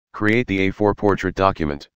Create the A4 portrait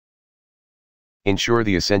document. Ensure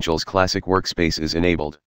the Essentials Classic workspace is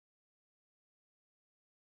enabled.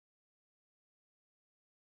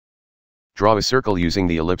 Draw a circle using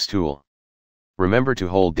the ellipse tool. Remember to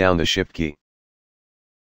hold down the Shift key.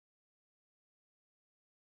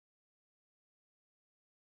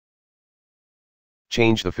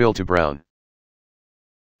 Change the fill to brown.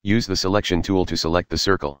 Use the selection tool to select the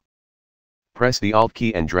circle. Press the Alt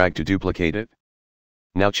key and drag to duplicate it.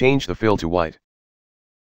 Now change the fill to white.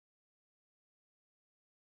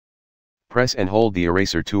 Press and hold the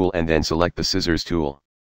eraser tool and then select the scissors tool.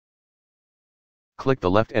 Click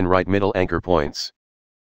the left and right middle anchor points.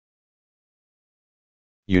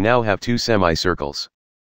 You now have two semicircles.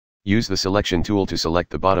 Use the selection tool to select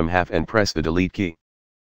the bottom half and press the delete key.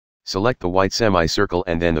 Select the white semicircle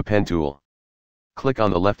and then the pen tool. Click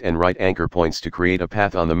on the left and right anchor points to create a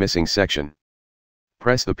path on the missing section.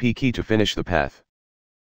 Press the P key to finish the path.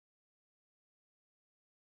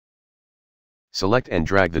 Select and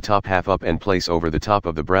drag the top half up and place over the top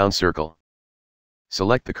of the brown circle.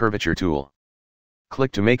 Select the curvature tool.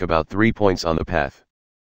 Click to make about 3 points on the path.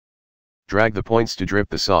 Drag the points to drip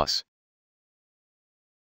the sauce.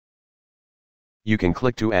 You can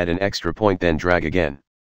click to add an extra point then drag again.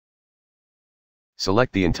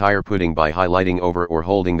 Select the entire pudding by highlighting over or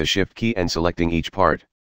holding the Shift key and selecting each part.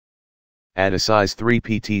 Add a size 3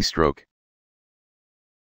 pt stroke.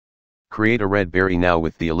 Create a red berry now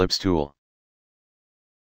with the ellipse tool.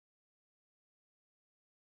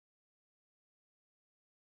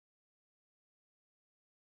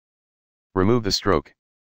 Remove the stroke.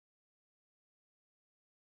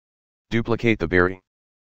 Duplicate the berry.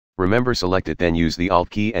 Remember, select it then use the Alt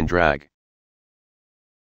key and drag.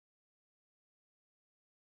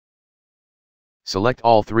 Select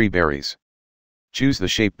all 3 berries. Choose the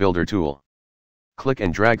Shape Builder tool. Click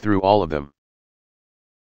and drag through all of them.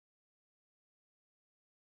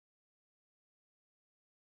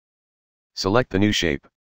 Select the new shape.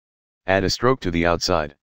 Add a stroke to the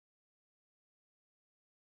outside.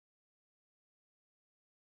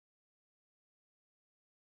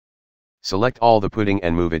 Select all the pudding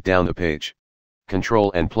and move it down the page.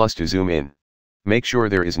 Ctrl and plus to zoom in. Make sure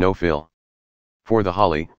there is no fill. For the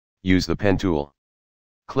holly, use the pen tool.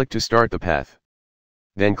 Click to start the path.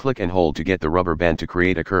 Then click and hold to get the rubber band to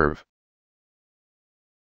create a curve.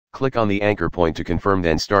 Click on the anchor point to confirm,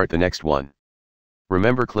 then start the next one.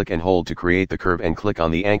 Remember, click and hold to create the curve and click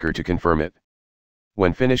on the anchor to confirm it.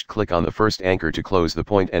 When finished, click on the first anchor to close the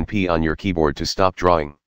point and P on your keyboard to stop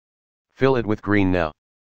drawing. Fill it with green now.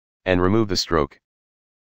 And remove the stroke.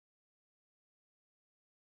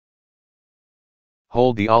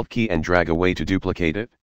 Hold the Alt key and drag away to duplicate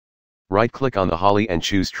it. Right-click on the holly and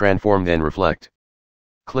choose Transform, then Reflect.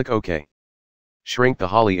 Click OK. Shrink the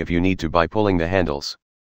holly if you need to by pulling the handles.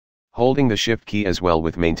 Holding the Shift key as well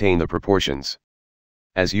with maintain the proportions.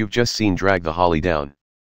 As you've just seen, drag the holly down.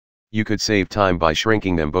 You could save time by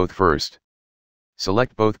shrinking them both first.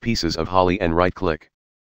 Select both pieces of holly and right-click.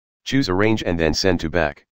 Choose Arrange and then Send to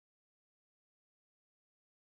Back.